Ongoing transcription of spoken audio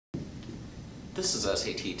This is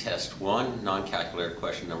SAT Test 1, non-calculator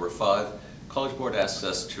question number 5. College Board asks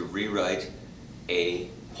us to rewrite a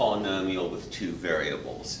polynomial with two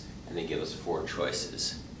variables, and they give us 4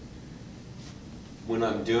 choices. When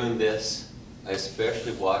I'm doing this, I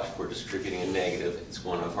especially watch for distributing a negative. It's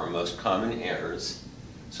one of our most common errors.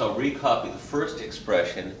 So I'll recopy the first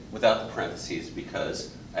expression without the parentheses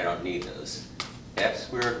because I don't need those. X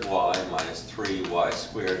squared y minus 3y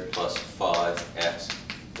squared plus 5x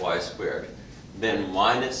y squared. Then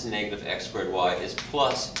minus negative x squared y is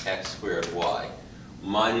plus x squared y.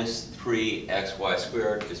 Minus 3xy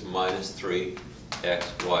squared is minus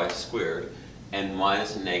 3xy squared. And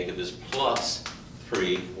minus negative is plus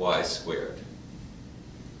 3y squared.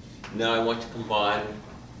 Now I want to combine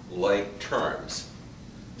like terms.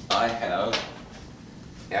 I have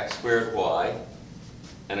x squared y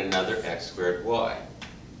and another x squared y.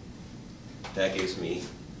 That gives me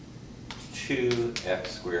 2x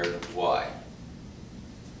squared y.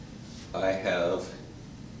 I have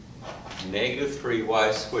negative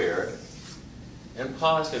 3y squared and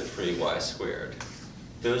positive 3y squared.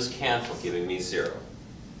 Those cancel, giving me 0.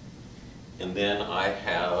 And then I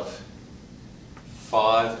have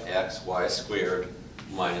 5xy squared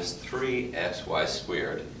minus 3xy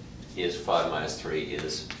squared is 5 minus 3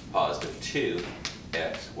 is positive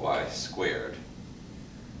 2xy squared.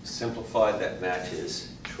 Simplified, that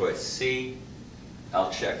matches choice C.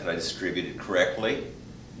 I'll check that I distributed correctly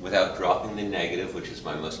without dropping the negative, which is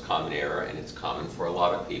my most common error, and it's common for a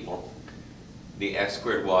lot of people. The x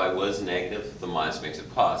squared y was negative, the minus makes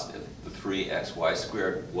it positive. The 3xy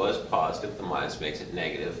squared was positive, the minus makes it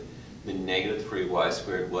negative. The negative 3y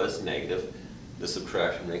squared was negative, the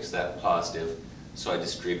subtraction makes that positive. So I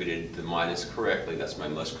distributed the minus correctly. That's my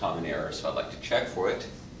most common error, so I'd like to check for it.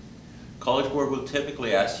 College Board will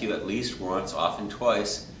typically ask you at least once, often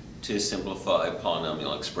twice, to simplify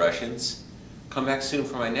polynomial expressions. Come back soon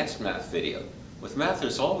for my next math video. With math,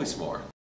 there's always more.